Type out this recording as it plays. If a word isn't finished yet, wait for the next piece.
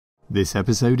This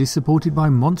episode is supported by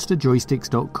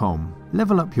MonsterJoysticks.com.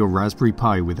 Level up your Raspberry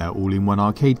Pi with our all-in-one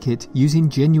arcade kit using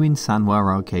genuine Sanwa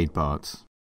arcade parts.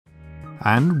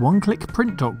 And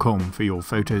OneClickPrint.com for your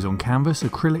photos on canvas,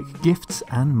 acrylic, gifts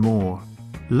and more.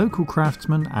 Local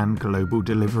craftsmen and global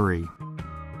delivery.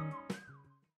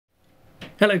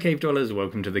 Hello Cave Dwellers,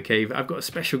 welcome to the cave. I've got a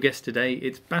special guest today.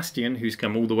 It's Bastien, who's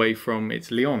come all the way from, it's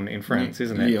Lyon in France,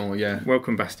 isn't it? Lyon, yeah.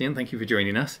 Welcome Bastien, thank you for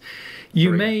joining us.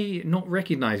 You may not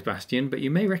recognise Bastien, but you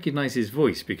may recognise his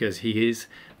voice because he is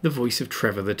the voice of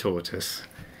Trevor the Tortoise.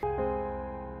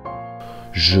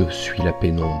 Je suis la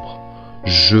pénombre,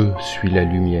 je suis la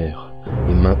lumière,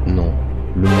 et maintenant,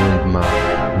 le monde m'a,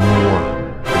 moi,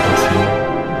 décidé.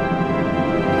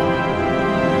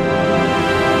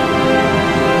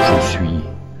 Je suis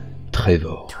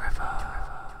Trevor.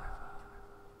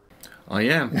 I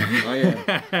am.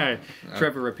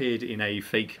 Trevor appeared in a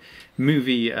fake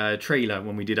movie trailer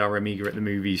when we did our Amiga at the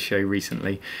Movies show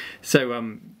recently.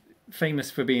 So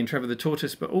famous for being Trevor the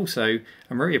Tortoise, but also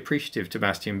I'm very appreciative to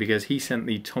Bastien because he sent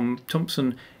the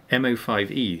Thomson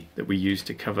MO5E that we used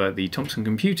to cover the Thomson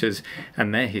computers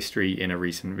and their history in a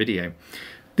recent video.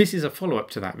 This is a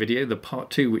follow-up to that video, the part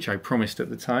 2, which I promised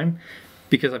at the time,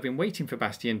 because I've been waiting for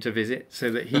Bastien to visit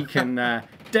so that he can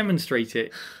demonstrate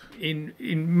it in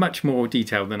much more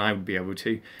detail than I would be able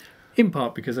to, in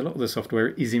part because a lot of the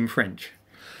software is in French.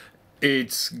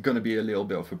 It's going to be a little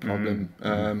bit of a problem.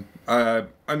 I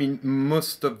mean,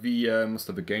 most of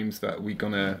the games that we're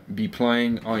going to be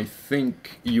playing, I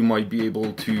think you might be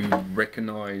able to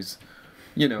recognize,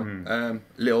 you know, a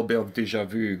little bit of déjà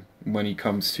vu when it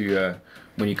comes to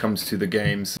the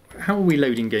games. How are we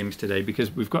loading games today?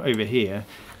 Because we've got over here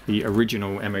the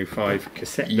original MO5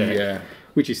 cassette deck,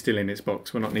 which is still in its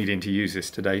box. We're not needing to use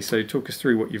this today. So talk us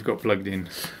through what you've got plugged in.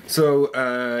 So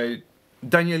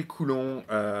Daniel Coulon,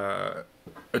 a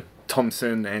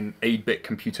Thomson and 8-bit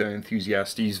computer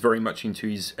enthusiast, he's very much into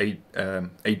his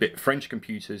 8-bit French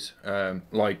computers,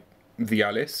 like the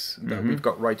Alice that we've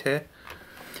got right here.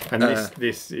 And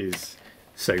this is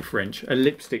so French. A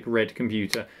lipstick red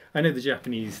computer. I know the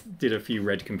Japanese did a few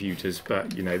red computers,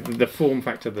 but you know, the form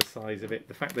factor, the size of it,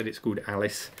 the fact that it's called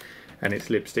Alice and it's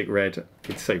lipstick red,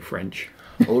 it's so French.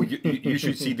 Oh, you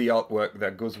should see the artwork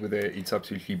that goes with it. It's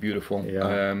absolutely beautiful.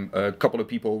 Yeah. A couple of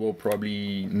people will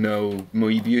probably know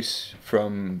Moebius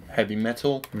from heavy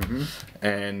metal,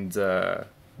 and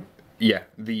yeah,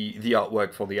 the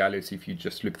artwork for the Alice, if you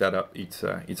just look that up, it's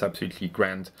absolutely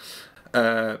grand.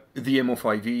 The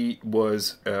MO5E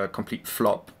was a complete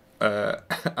flop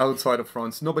outside of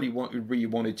France. Nobody really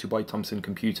wanted to buy Thomson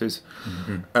computers,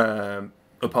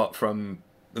 apart from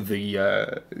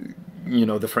the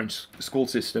the French school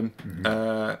system.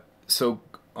 So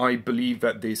I believe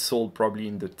that they sold probably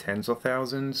in the tens of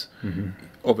thousands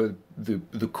over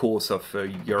the course of a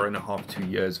year and a half, 2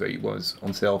 years that it was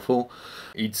on sale for.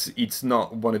 It's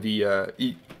not one of the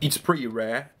it's pretty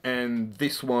rare, and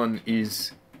this one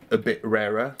is a bit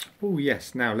rarer. Oh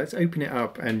yes, now let's open it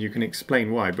up and you can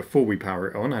explain why before we power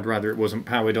it on. I'd rather it wasn't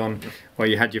powered on while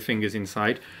you had your fingers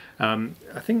inside. I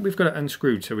think we've got it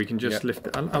unscrewed so we can just lift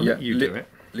it. I'll let you do it.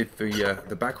 Lift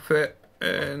the back of it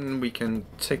and we can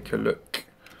take a look.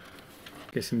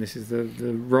 Guessing this is the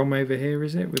ROM over here,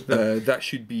 is it? With the that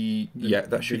should be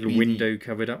that should be window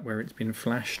covered up where it's been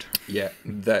flashed. Yeah,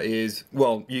 that is.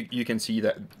 Well, you can see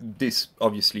that this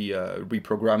obviously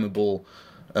reprogrammable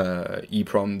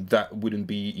EEPROM that wouldn't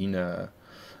be in a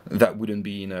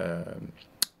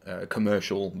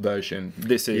commercial version.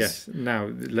 This is yes. Now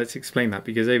let's explain that,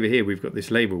 because over here we've got this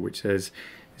label which says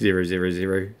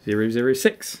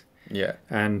 000006. Yeah.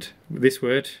 And this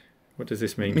word, what does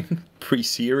this mean?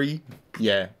 Pre-series.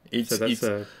 Yeah. So that's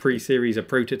a pre-series, a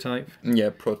prototype. Yeah,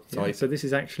 prototype. Yeah, so this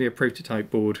is actually a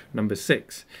prototype board number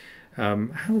 6. How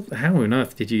on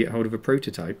earth did you get hold of a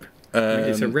prototype? I mean,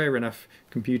 it's a rare enough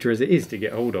computer as it is to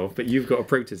get hold of, but you've got a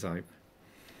prototype.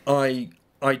 I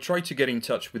tried to get in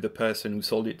touch with the person who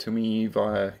sold it to me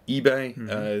via eBay.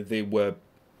 There were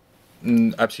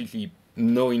absolutely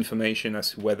no information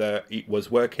as to whether it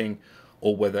was working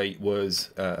or whether it was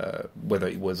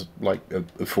like a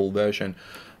full version.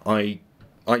 I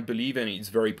believe, and it's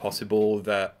very possible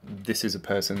that this is a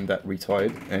person that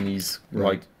retired and is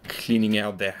like cleaning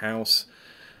out their house,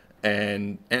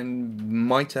 and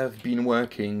might have been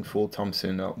working for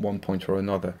Thomson at one point or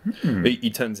another.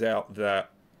 It turns out that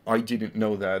I didn't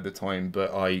know that at the time,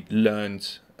 but I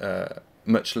learned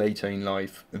much later in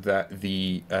life that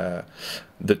the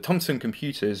Thomson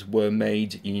computers were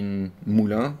made in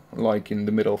Moulins, like in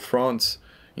the middle of France,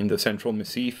 in the central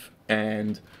Massif,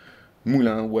 and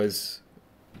Moulins was,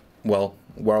 well,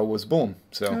 where I was born.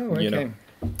 So, you know.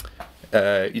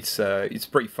 it's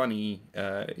pretty funny.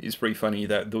 It's pretty funny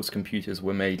that those computers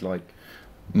were made like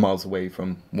miles away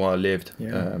from where I lived.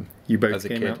 Yeah. You both as a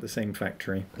came kid. out the same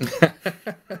factory.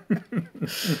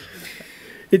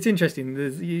 It's interesting,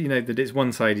 that it's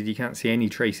one-sided. You can't see any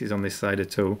traces on this side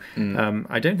at all.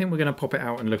 I don't think we're going to pop it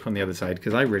out and look on the other side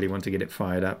because I really want to get it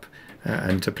fired up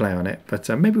and to play on it. But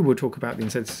maybe we'll talk about the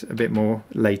insides a bit more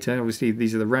later. Obviously,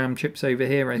 these are the RAM chips over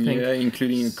here, I think. Yeah,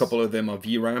 including a couple of them are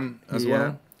VRAM as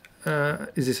well.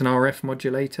 Is this an RF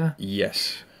modulator?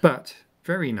 Yes. But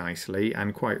very nicely,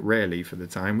 and quite rarely for the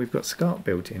time, we've got SCART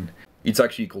built in. It's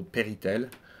actually called Peritel.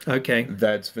 Okay.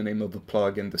 That's the name of the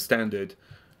plug and the standard.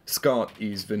 SCART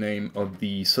is the name of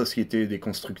the Société des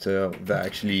Constructeurs that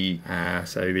actually...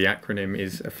 so the acronym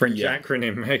is a French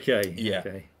acronym. Okay. Yeah.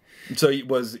 Okay. So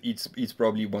it's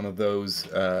probably one of those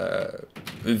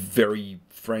very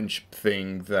French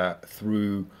thing that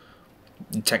through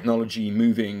technology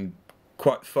moving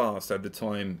quite fast at the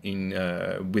time in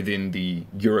within the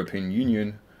European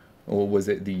Union, or was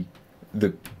it the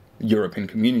European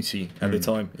Community at the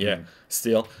time? Yeah,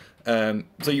 still. So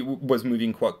it was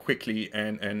moving quite quickly,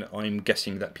 and I'm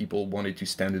guessing that people wanted to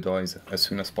standardize as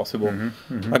soon as possible.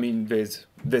 I mean, there's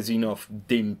enough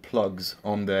DIN plugs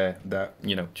on there that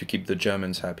to keep the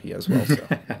Germans happy as well. So.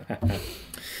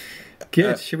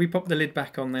 Good. Should we pop the lid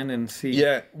back on then and see?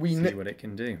 Yeah, see what it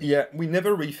can do. Yeah, we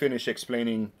never really finished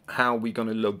explaining how we're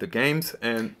gonna load the games,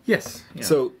 and yes. Yeah.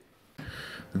 So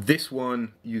this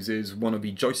one uses one of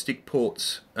the joystick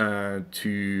ports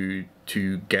to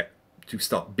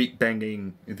start big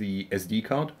banging the SD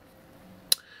card,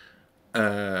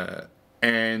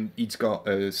 and it's got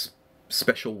a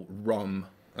special ROM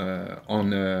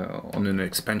on an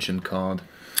expansion card.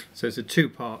 So it's a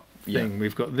two-part thing. Yeah.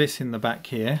 We've got this in the back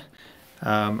here,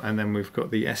 and then we've got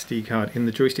the SD card in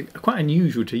the joystick. Quite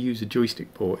unusual to use a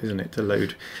joystick port, isn't it, to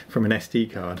load from an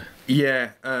SD card?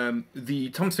 Yeah, the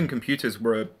Thomson computers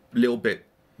were a little bit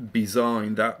bizarre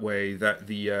in that way that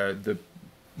the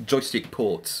joystick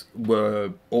ports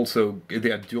were also, they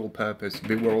had dual purpose.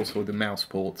 They were also the mouse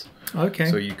ports. Okay.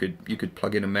 So you could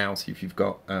plug in a mouse if you've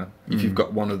got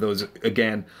one of those.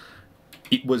 Again,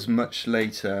 it was much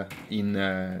later in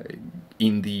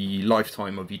the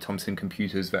lifetime of the Thomson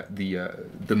computers that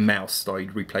the mouse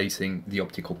started replacing the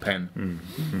optical pen.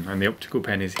 And the optical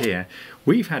pen is here.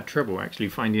 We've had trouble actually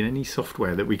finding any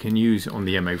software that we can use on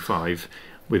the MO5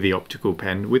 with the optical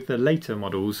pen. With the later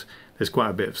models, there's quite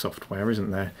a bit of software,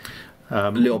 isn't there?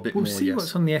 A little bit more, We'll see yes.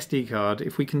 what's on the SD card.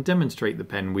 If we can demonstrate the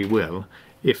pen, we will.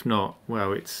 If not,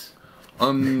 well, it's...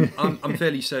 I'm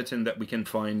fairly certain that we can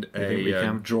find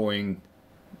a drawing.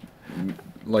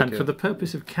 Like and for the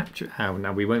purpose of capture... Oh,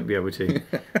 no, we won't be able to.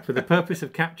 For the purpose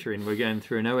of capturing, we're going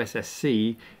through an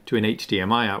OSSC to an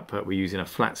HDMI output. We're using a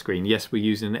flat screen. Yes, we're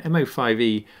using an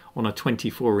MO5E on a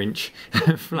 24-inch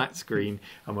flat screen,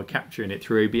 and we're capturing it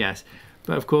through OBS.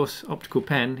 But of course, optical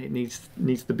pen, it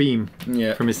needs the beam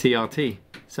from a CRT.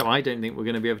 So I don't think we're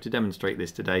going to be able to demonstrate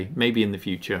this today. Maybe in the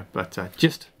future, but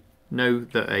just know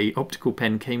that a optical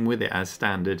pen came with it as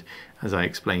standard, as I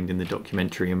explained in the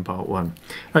documentary in part 1.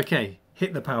 Okay,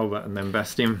 hit the power button then,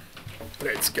 Bastien.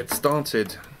 Let's get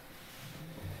started.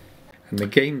 And the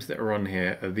games that are on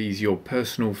here, are these your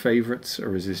personal favourites,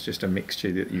 or is this just a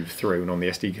mixture that you've thrown on the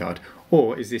SD card?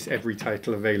 Or is this every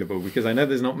title available? Because I know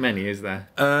there's not many, is there?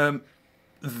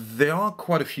 There are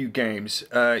quite a few games.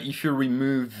 If you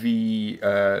remove the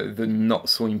not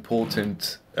so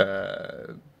important,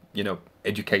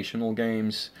 educational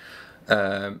games,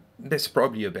 there's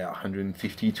probably about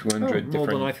 150, 200 more different.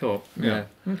 than I thought. Yeah.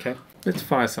 Okay. Let's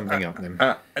fire something up then.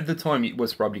 At the time, it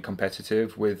was probably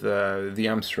competitive with the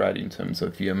Amstrad in terms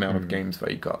of the amount of games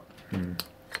they got.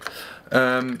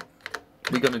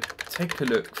 We're going to take a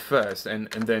look first, and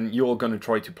then you're going to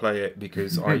try to play it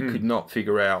because I could not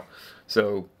figure out.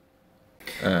 So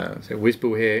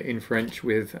Whizball here in French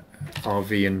with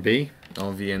RV and B.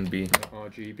 RV and B.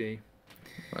 RGB.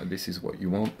 This is what you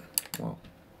want. Well,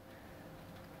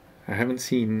 I haven't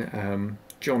seen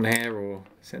John Hare or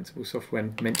Sensible Software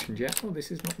mentioned yet. Oh,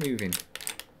 this is not moving.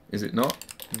 Is it not?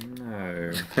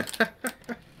 No.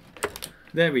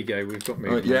 There we go. We've got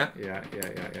movement.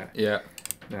 Yeah.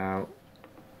 Now,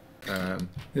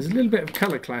 there's a little bit of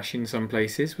colour clash in some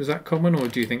places. Was that common, or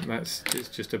do you think it's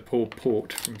just a poor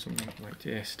port from something like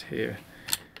just here?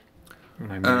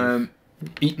 When I move?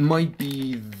 It might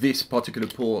be this particular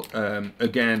port.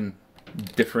 Again,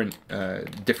 different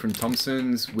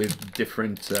Thomsons with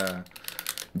different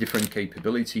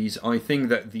capabilities. I think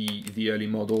that the early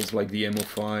models like the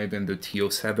MO5 and the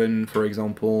TO7, for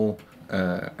example,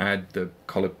 had the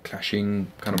color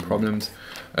clashing kind of problems.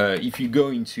 If you go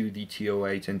into the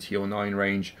TO8 and TO9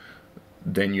 range,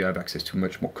 then you have access to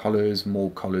much more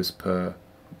colors per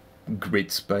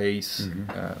grid space.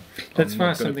 Let's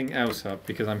fire something else up,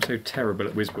 because I'm so terrible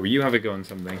at Whisper. You have a go on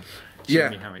something. Show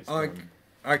me how it's done.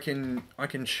 I can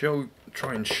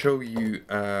try and show you.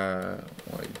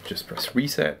 Just press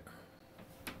reset.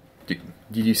 Did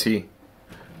you see?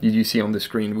 Did you see on the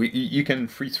screen? You can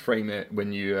freeze frame it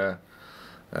when you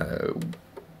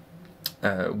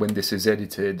when this is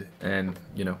edited, and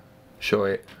show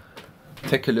it.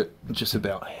 Take a look just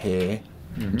about here,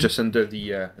 just under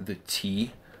the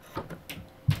T.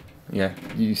 Yeah,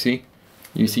 you see?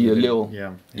 You see a little...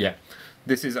 Yeah.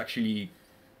 This is actually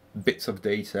bits of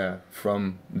data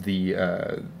from the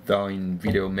Vine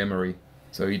video memory.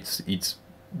 So it's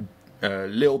a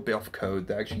little bit of code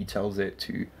that actually tells it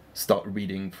to start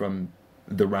reading from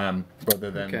the RAM rather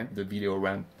than the video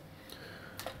RAM.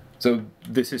 So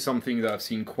this is something that I've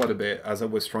seen quite a bit as I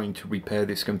was trying to repair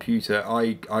this computer.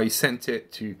 I sent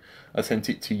it to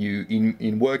you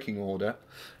in working order.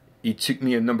 It took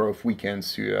me a number of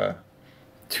weekends to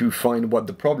find what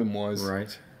the problem was.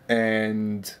 Right.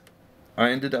 And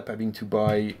I ended up having to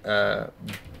buy a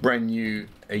brand new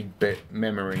 8-bit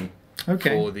memory.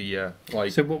 For the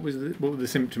So what were the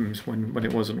symptoms when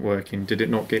it wasn't working? Did it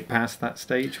not get past that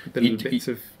stage with the little bits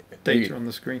of data on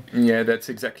the screen? Yeah, that's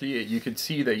exactly it. You could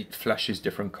see that it flashes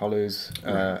different colors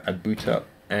at boot up,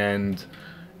 and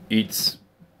it's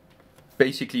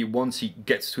basically, once it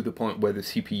gets to the point where the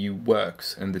CPU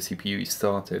works and the CPU is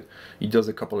started, it does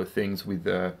a couple of things with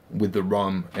the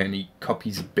ROM, and it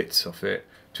copies bits of it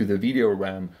to the video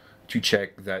RAM to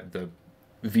check that the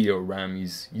video RAM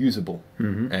is usable,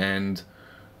 and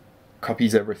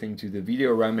copies everything to the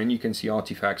video RAM, and you can see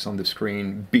artifacts on the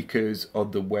screen because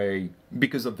of the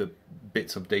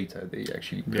bits of data they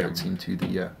actually put into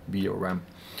the video RAM.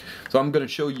 So I'm going to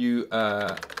show you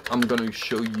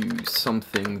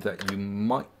something that you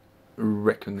might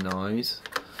recognize.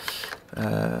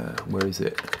 Where is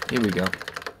it? Here we go.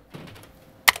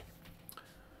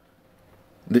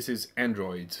 This is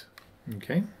Android.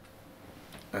 Okay.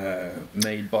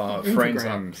 Made by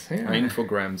friends.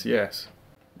 Infograms, yes.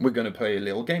 We're going to play a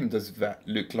little game. Does that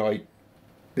look like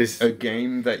a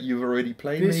game that you've already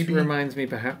played? This reminds me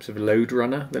perhaps of Load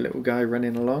Runner, the little guy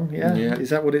running along. Yeah. Is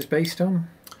that what it's based on?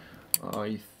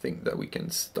 I think that we can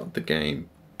start the game.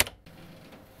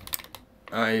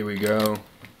 Here we go.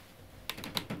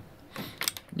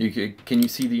 Can you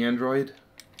see the Android?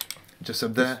 Just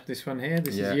up there? This one here?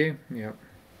 This is you? Yeah.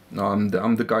 No,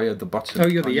 I'm the guy at the bottom. Oh,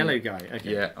 you're the yellow guy.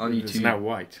 Okay. Yeah, I need it's to... now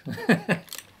white.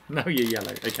 Now you're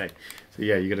yellow. Okay. So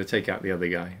yeah, you got to take out the other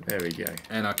guy. There we go.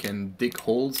 And I can dig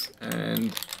holes,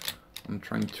 and I'm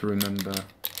trying to remember...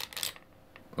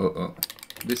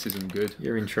 This isn't good.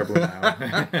 You're in trouble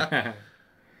now.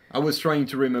 I was trying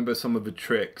to remember some of the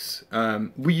tricks.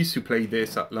 We used to play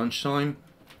this at lunchtime.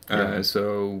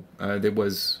 So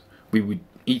we would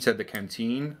eat at the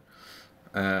canteen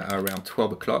around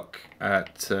 12 o'clock and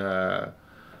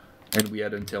we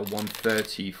had until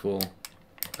 1:30 for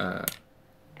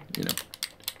to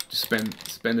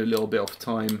spend a little bit of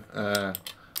time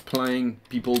playing.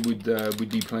 People would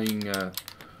be playing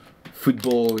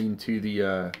football into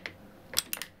the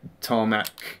tarmac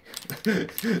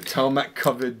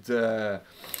covered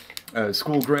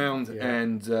school ground,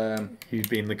 and you'd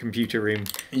be in the computer room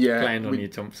playing on your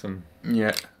Thomson.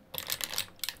 Yeah.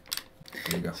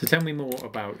 There you go. So tell me more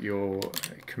about your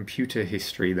computer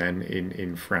history then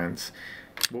in France.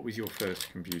 What was your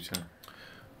first computer?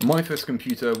 My first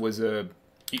computer was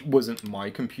it wasn't my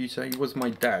computer, it was my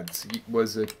dad's. It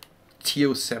was a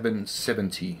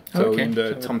TO770, so in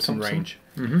the Thomson range.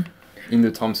 In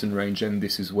the Thomson range, and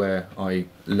this is where I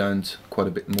learned quite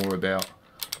a bit more about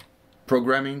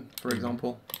programming, for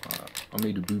example. I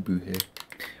made a boo-boo here.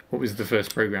 What was the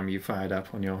first program you fired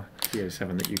up on your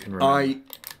TO7 that you can remember?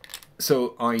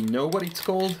 So I know what it's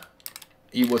called.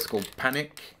 It was called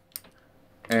Panic,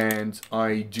 and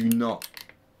I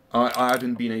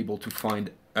haven't been able to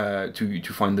find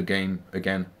the game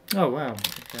again. Oh wow!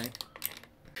 Okay.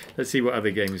 Let's see what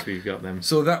other games we've got then.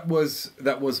 So that was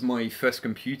my first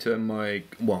computer. My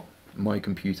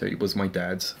computer. It was my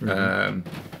dad's.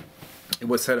 It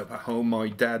was set up at home. My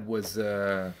dad was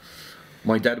a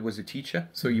teacher,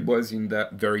 so he was in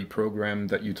that very program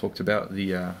that you talked about,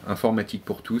 the Informatique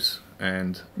pour tous,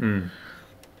 and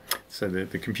so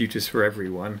the computers for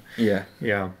everyone. Yeah.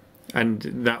 And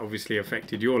that obviously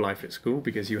affected your life at school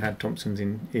because you had Thomsons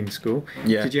in school.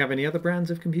 Yeah. Did you have any other brands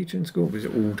of computer in school? Was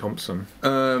it all Thomson?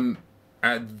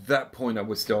 At that point, I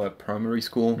was still at primary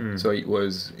school, so it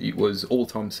was all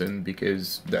Thomson,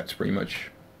 because that's pretty much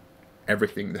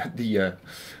everything that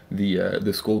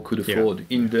the school could afford.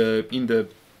 In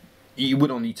it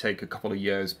would only take a couple of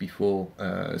years before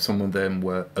some of them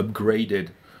were upgraded.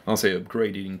 I'll say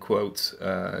upgraded in quotes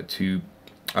to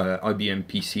IBM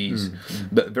PCs,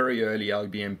 but very early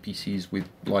IBM PCs with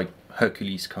like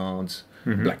Hercules cards,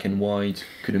 black and white,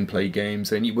 couldn't play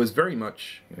games, and it was very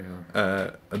much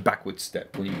a backward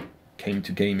step when it came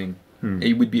to gaming.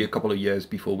 It would be a couple of years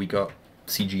before we got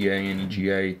CGA and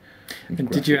EGA. And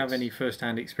did you have any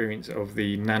first-hand experience of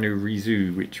the Nano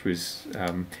Rizu, which was,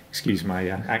 excuse my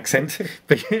accent,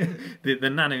 but the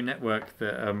Nano network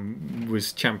that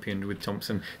was championed with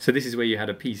Thomson? So this is where you had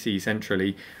a PC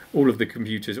centrally, all of the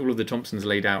computers, all of the Thomsons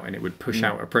laid out, and it would push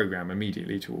out a program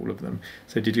immediately to all of them.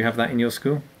 So did you have that in your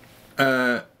school?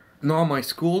 Not my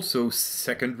school, so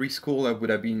secondary school, I would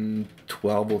have been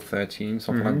 12 or 13,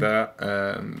 something like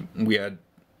that. We had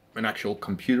an actual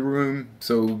computer room,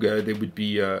 so there would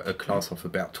be a class of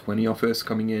about 20 of us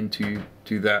coming into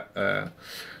to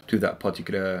that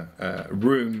particular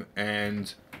room,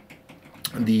 and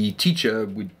the teacher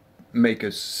would make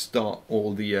us start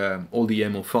all the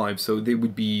MO5. So there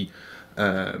would be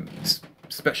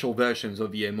special versions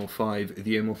of the MO5,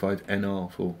 the MO5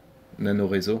 NR for Nano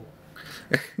Réseau,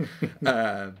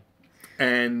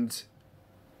 and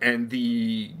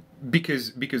the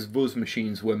because those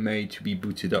machines were made to be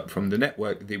booted up from the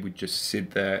network, they would just sit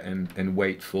there and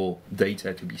wait for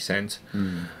data to be sent.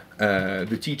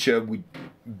 The teacher would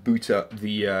boot up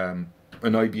an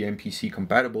IBM PC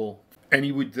compatible, and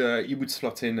he would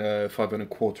slot in a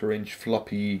 5.25-inch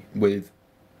floppy with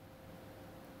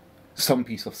some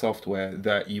piece of software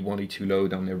that he wanted to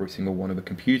load on every single one of the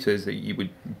computers. He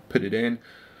would put it in,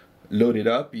 load it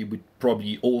up. It would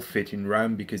probably all fit in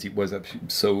RAM because it was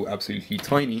so absolutely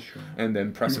tiny, and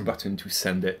then press a button to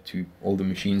send it to all the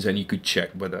machines, and you could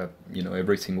check whether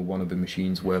every single one of the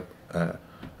machines were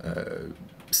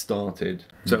started.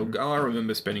 So I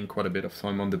remember spending quite a bit of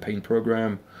time on the Paint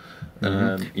program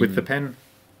with the pen.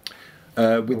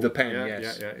 With the pen,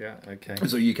 yes. Yeah. Okay.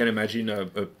 So you can imagine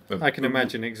I can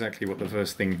imagine exactly what the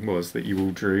first thing was that you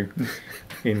all drew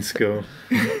in school.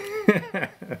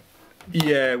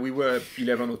 Yeah, we were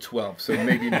 11 or 12, so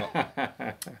maybe not.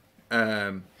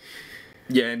 And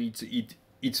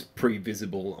it's pretty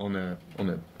visible on a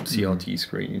CRT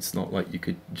screen. It's not like you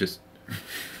could just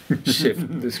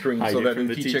shift the screen so that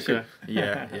the teacher could.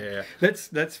 Yeah.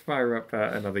 Let's fire up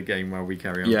another game while we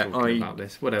carry on talking about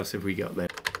this. What else have we got there?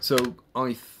 So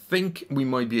I think we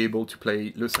might be able to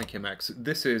play Le 5e Axe.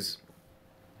 This is.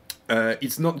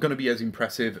 It's not going to be as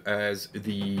impressive as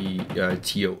the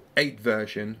TO8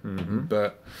 version,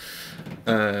 but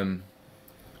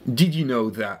did you know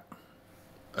that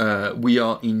we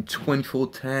are in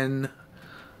 2410,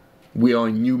 we are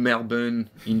in New Melbourne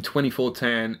in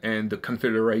 2410, and the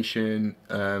Confederation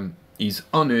is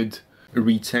honoured to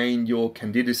retain your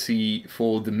candidacy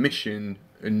for the mission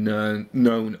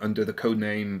known under the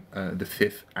codename the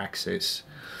Fifth Axis.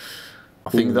 I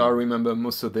think that I remember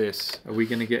most of this. Are we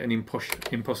going to get an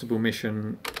impossible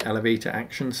mission elevator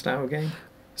action style game?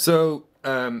 So,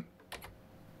 am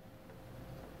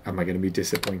I going to be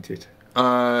disappointed?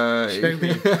 Show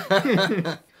me.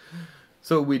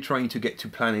 So we're trying to get to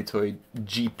Planetoid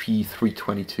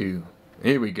GP322.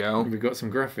 Here we go. We've got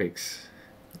some graphics.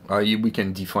 We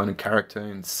can define a character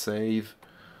and save.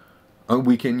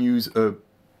 We can use a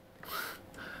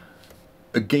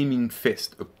gaming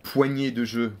fist, a poignée de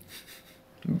jeu.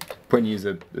 Poignée is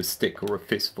a stick or a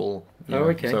fistful.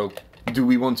 Okay. So, do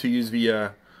we want to use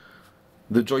the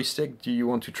joystick? Do you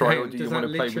want to try, or do you want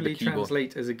to play with the keyboard? Does that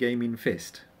literally translate as a gaming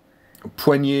fist?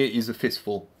 Poignée is a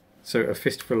fistful. So a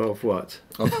fistful of what?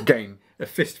 Of game. A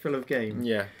fistful of game.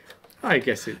 Yeah. I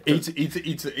guess it.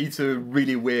 It's a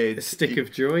really weird. A stick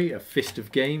of joy, a fist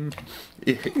of game.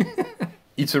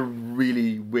 It's a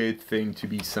really weird thing to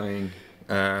be saying.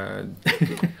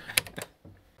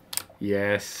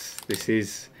 Yes, this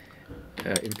is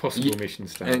impossible mission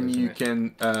style. And you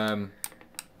can,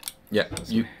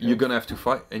 you're gonna have to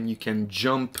fight, and you can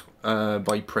jump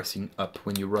by pressing up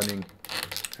when you're running.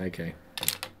 Okay.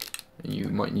 And you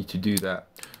might need to do that.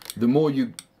 The more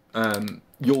you,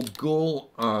 your goal,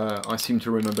 I seem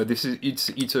to remember,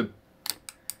 it's a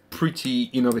pretty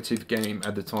innovative game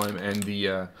at the time, and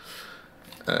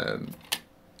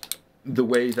the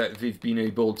way that they've been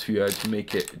able to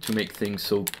make things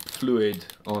so fluid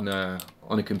on a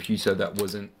computer that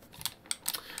wasn't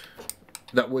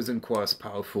quite as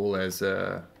powerful as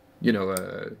an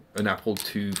Apple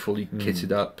II fully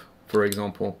kitted up, for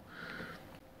example.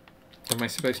 Am I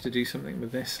supposed to do something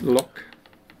with this? Lock?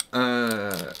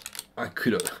 I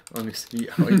could have, honestly,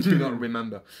 I do not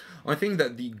remember. I think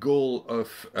that the goal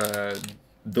of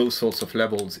those sorts of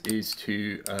levels is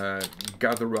to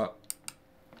gather up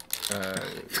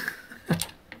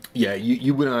Yeah,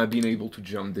 you wouldn't have been able to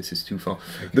jump. This is too far.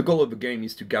 Okay. The goal of the game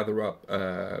is to gather up,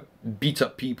 beat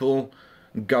up people,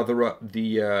 gather up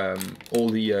the all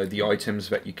the items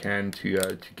that you can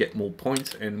to get more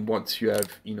points. And once you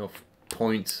have enough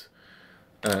points,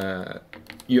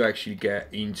 you actually get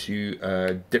into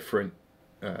different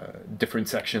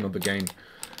section of the game.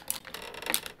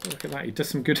 Look at that! He does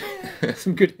some good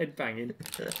some good head banging.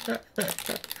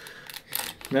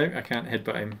 No, I can't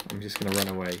headbutt him. I'm just going to run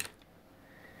away.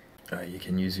 You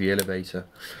can use the elevator.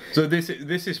 So this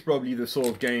is probably the sort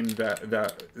of game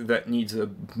that needs a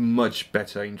much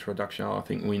better introduction. I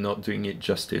think we're not doing it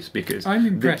justice because I'm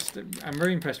impressed. I'm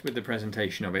very impressed with the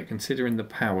presentation of it, considering the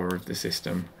power of the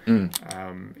system.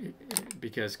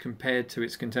 Because compared to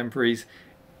its contemporaries,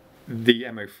 the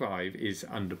MO5 is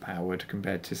underpowered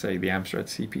compared to, say, the Amstrad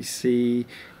CPC,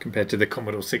 compared to the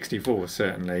Commodore 64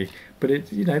 certainly. But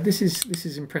this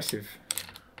is impressive.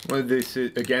 Well, this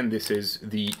is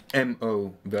the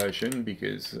MO version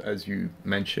because, as you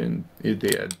mentioned,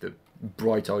 they had the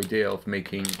bright idea of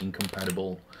making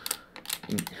incompatible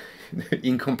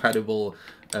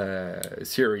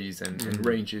series and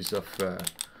ranges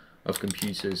of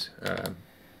computers.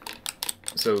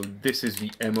 So this is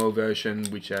the MO version,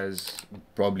 which has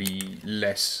probably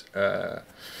less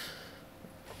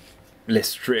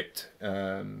strict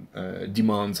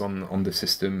demands on the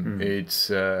system. It's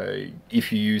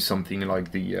if you use something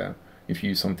like the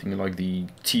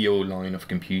TO line of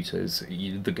computers,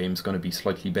 the game's going to be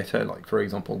slightly better. Like, for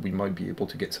example, we might be able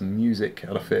to get some music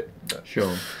out of it. But,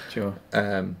 sure.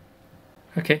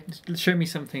 Okay, show me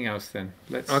something else then.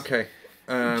 Okay.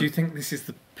 Do you think this is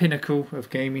the pinnacle of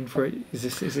gaming for it? Is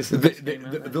this the best game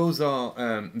out there? Those are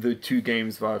the two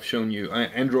games that I've shown you.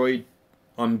 Android,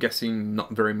 I'm guessing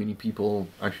not very many people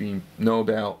actually know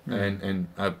about and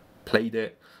have played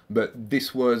it. But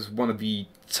this was one of the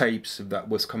tapes that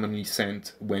was commonly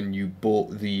sent when you bought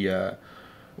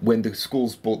when the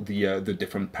schools bought the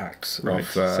different packs. Right.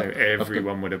 So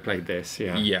everyone would have played this.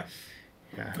 Yeah. Yeah.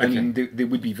 Yeah. I mean, there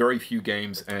would be very few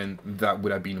games, and that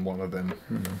would have been one of them.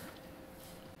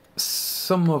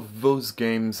 Some of those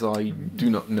games I do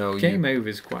not know. Game Over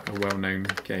is quite a well-known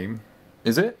game.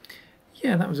 Is it?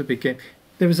 Yeah, that was a big game.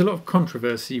 There was a lot of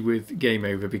controversy with Game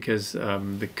Over because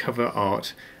the cover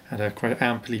art had a quite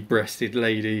amply breasted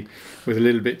lady with a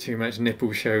little bit too much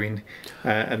nipple showing,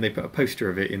 and they put a poster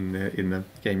of it in the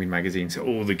gaming magazine. So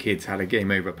all the kids had a Game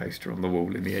Over poster on the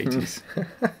wall in the 80s.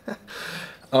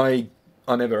 I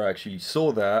never actually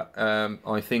saw that.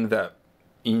 I think that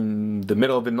in the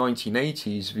middle of the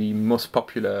 1980s, the most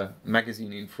popular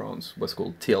magazine in France was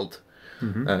called Tilt,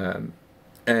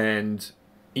 and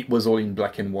it was all in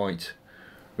black and white,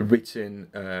 written.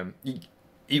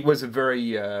 It was a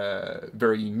very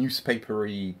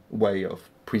newspapery way of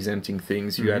presenting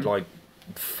things. You had like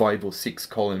 5 or 6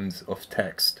 columns of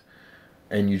text,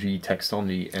 and usually text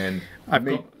only. And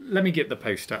let me get the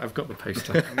poster. I've got the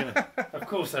poster. Of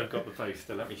course, I've got the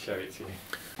poster. Let me show it to you.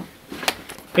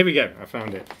 Here we go, I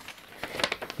found it.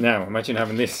 Now, imagine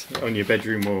having this on your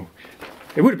bedroom wall.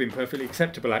 It would have been perfectly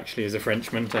acceptable, actually, as a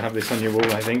Frenchman, to have this on your wall,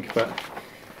 I think, but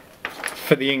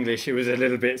for the English, it was a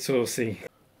little bit saucy.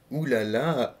 Ooh la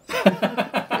la!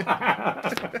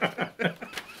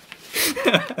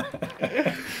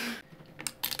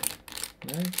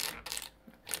 No?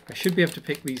 I should be able to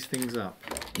pick these things up.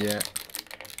 Yeah.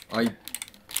 I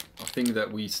think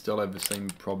that we still have the same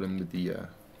problem with the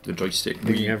joystick.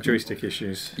 We have joystick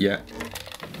issues. Yeah.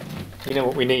 You know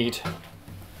what we need?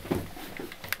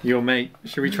 Your mate.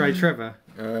 Should we try Trevor?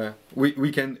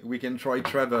 We can try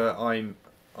Trevor.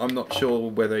 I'm not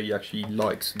sure whether he actually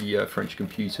likes the French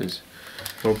computers.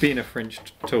 Well, being a French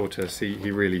tortoise,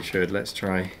 he really should. Let's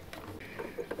try.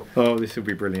 Oh, this will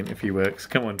be brilliant if he works.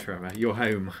 Come on, Trevor. You're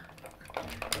home.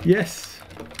 Yes.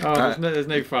 Oh, there's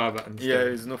no fire button still. Yeah,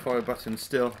 there's no fire button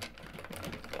still.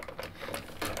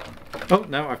 Oh,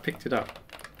 no, I've picked it up.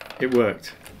 It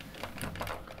worked.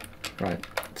 Right,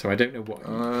 so I don't know what...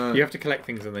 you have to collect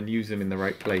things and then use them in the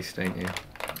right place, don't you?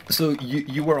 So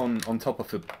you were on top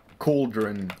of a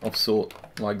cauldron of sort,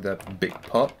 like that big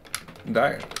pot.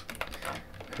 There.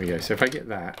 There we go. So if I get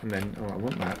that, and then... Oh, I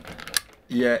want that.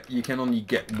 Yeah, you can only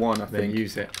get one, I think. Then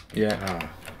use it. Yeah. Ah,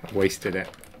 I wasted it.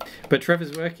 But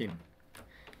Trevor's working.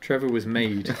 Trevor was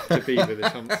made to be with a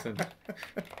Thomson.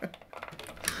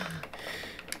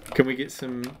 Can we get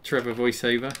some Trevor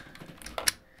voiceover?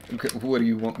 Okay, what do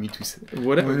you want me to say?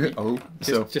 Whatever.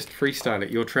 Just freestyle it.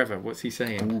 You're Trevor. What's he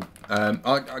saying?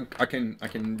 I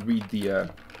can read the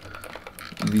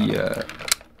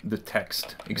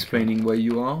text explaining where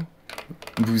you are.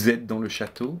 Vous êtes dans le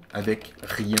château avec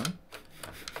rien.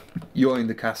 You're in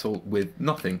the castle with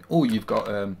nothing. Oh, you've got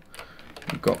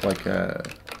You've got like a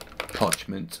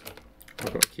parchment.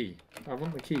 I've got a key. I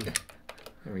want the key.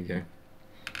 There we go.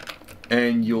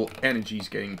 And your energy is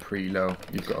getting pretty low.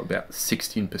 You've got about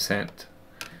 16%.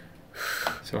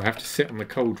 So I have to sit on the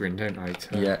cauldron, don't I,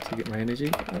 to get my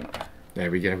energy?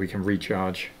 There we go, we can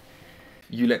recharge.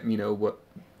 You let me know what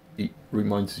it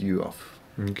reminds you of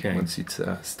once it's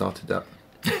started up.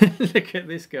 Look at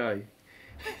this guy.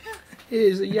 It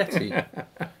is a Yeti.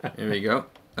 Here we go.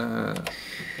 I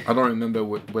don't remember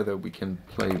whether we can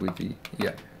play with the...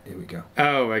 Yeah, here we go.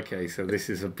 Oh, okay, so this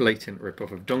is a blatant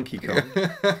rip-off of Donkey Kong.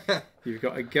 You've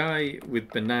got a guy with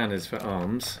bananas for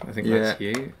arms. I think that's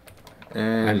you.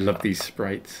 I love these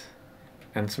sprites.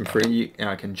 And some fruit.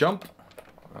 I can jump.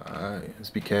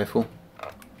 Just be careful.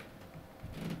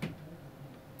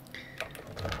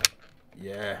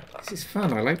 Yeah. This is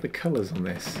fun. I like the colours on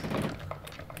this.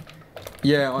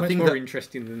 Yeah, I think more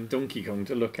interesting than Donkey Kong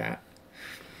to look at.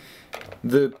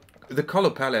 The colour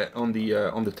palette on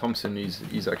the Thomson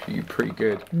is actually pretty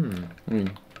good.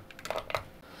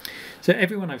 So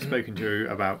everyone I've spoken to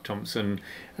about Thomson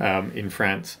in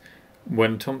France,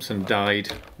 when Thomson died,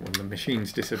 when the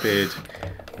machines disappeared,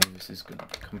 this is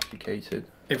complicated.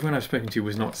 Everyone I've spoken to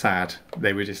was not sad.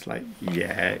 They were just like,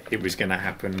 yeah, it was going to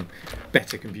happen.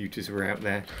 Better computers were out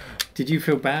there. Did you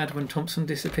feel bad when Thomson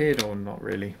disappeared, or not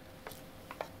really?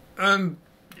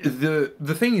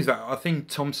 The thing is that I think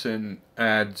Thomson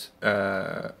had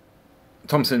a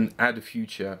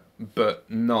future, but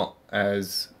not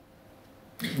as...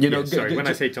 Sorry, when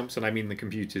I say Thomson, I mean the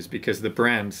computers, because the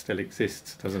brand still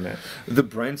exists, doesn't it? The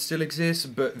brand still exists,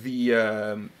 but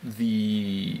the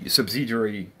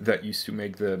subsidiary that used to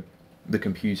make the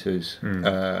computers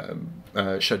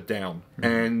shut down,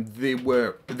 and they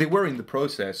were in the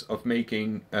process of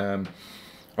making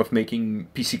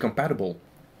PC compatible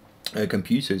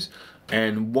computers,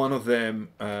 and one of them,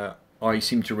 I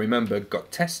seem to remember,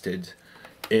 got tested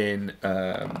in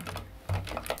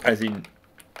as in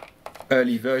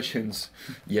early versions.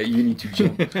 Yeah, you need to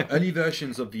jump. early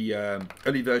versions of the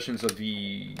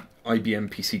IBM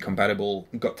PC compatible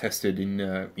got tested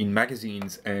in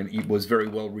magazines, and it was very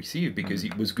well received because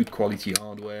it was good quality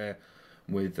hardware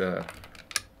with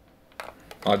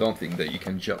I don't think that you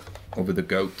can jump over the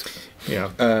goat.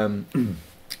 Yeah.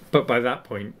 But by that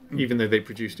point, even though they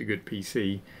produced a good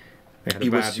PC, they had a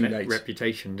bad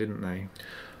reputation, didn't they?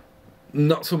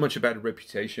 Not so much a bad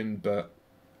reputation, but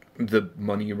the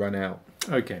money ran out.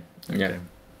 Okay. Yeah.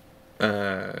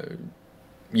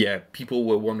 People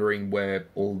were wondering where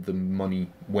all the money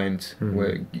went,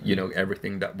 where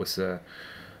everything that was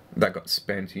that got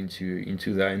spent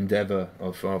into that endeavor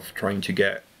of trying to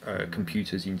get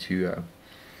computers into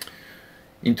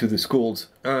the schools.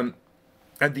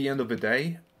 At the end of the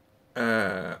day,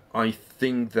 I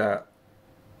think that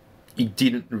it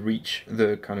didn't reach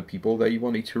the kind of people that you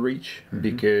wanted to reach,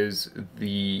 because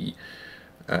the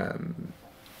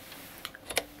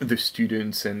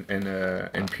students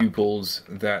and pupils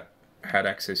that had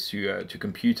access to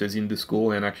computers in the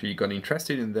school and actually got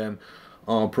interested in them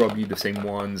are probably the same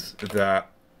ones that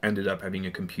ended up having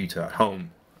a computer at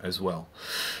home as well.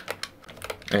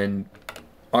 And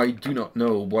I do not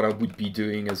know what I would be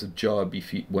doing as a job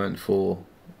if it weren't for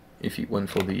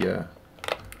the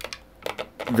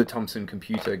Thomson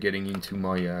computer getting into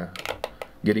my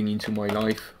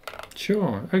life.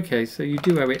 Sure. Okay. So you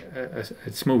do owe it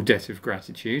a small debt of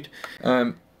gratitude.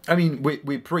 I mean,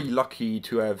 we're pretty lucky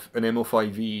to have an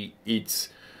MO5E.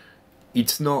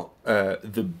 It's not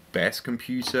the best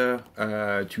computer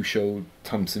to show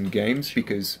Thomson games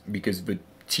because the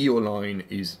TO line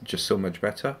is just so much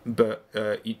better, but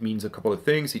it means a couple of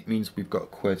things. It means we've got a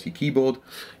QWERTY keyboard.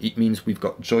 It means we've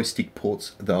got joystick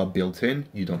ports that are built in.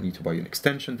 You don't need to buy an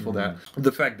extension for that.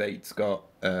 The fact that it's got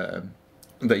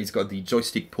the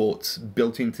joystick ports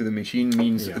built into the machine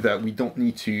means that we don't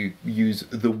need to use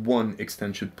the one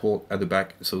extension port at the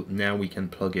back. So now we can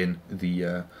plug in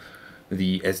the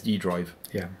SD drive.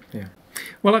 Yeah.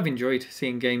 Well, I've enjoyed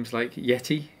seeing games like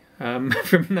Yeti from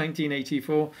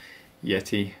 1984.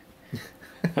 Yeti.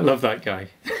 I love that guy.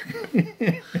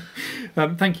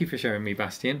 Thank you for showing me,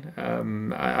 Bastien.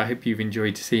 I hope you've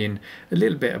enjoyed seeing a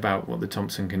little bit about what the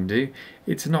Thomson can do.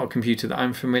 It's not a computer that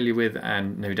I'm familiar with,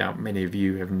 and no doubt many of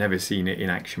you have never seen it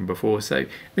in action before. So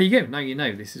there you go. Now you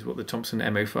know this is what the Thomson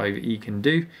MO5E can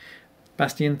do.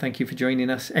 Bastien, thank you for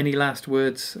joining us. Any last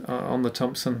words on the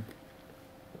Thomson?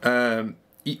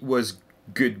 It was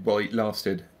good while it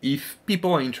lasted. If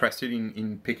people are interested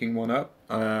in picking one up,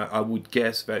 I would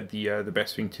guess that the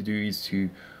best thing to do is to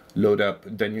load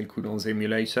up Daniel Coudon's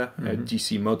emulator at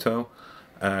DC Moto,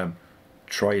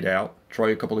 try it out, try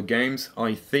a couple of games.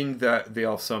 I think that there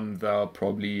are some that are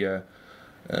probably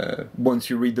once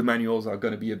you read the manuals, are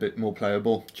going to be a bit more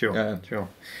playable. Sure, sure.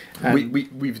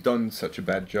 We've done such a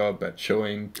bad job at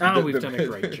showing. We've done a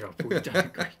great job. We've done a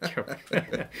great job.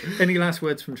 Any last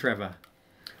words from Trevor?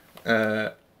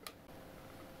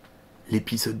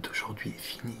 L'épisode d'aujourd'hui est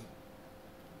fini.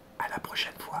 À la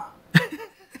prochaine fois.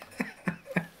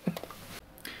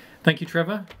 Thank you,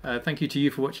 Trevor. Thank you to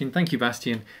you for watching. Thank you,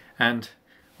 Bastien. And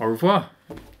au revoir.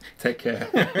 Take care.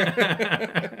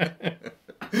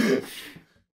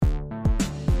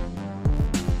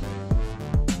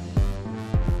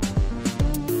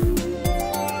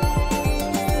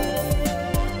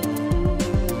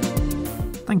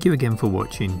 Thank you again for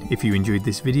watching. If you enjoyed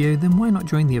this video, then why not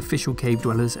join the official Cave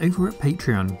Dwellers over at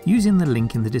Patreon, using the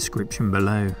link in the description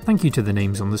below. Thank you to the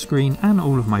names on the screen and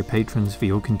all of my patrons for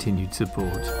your continued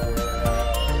support.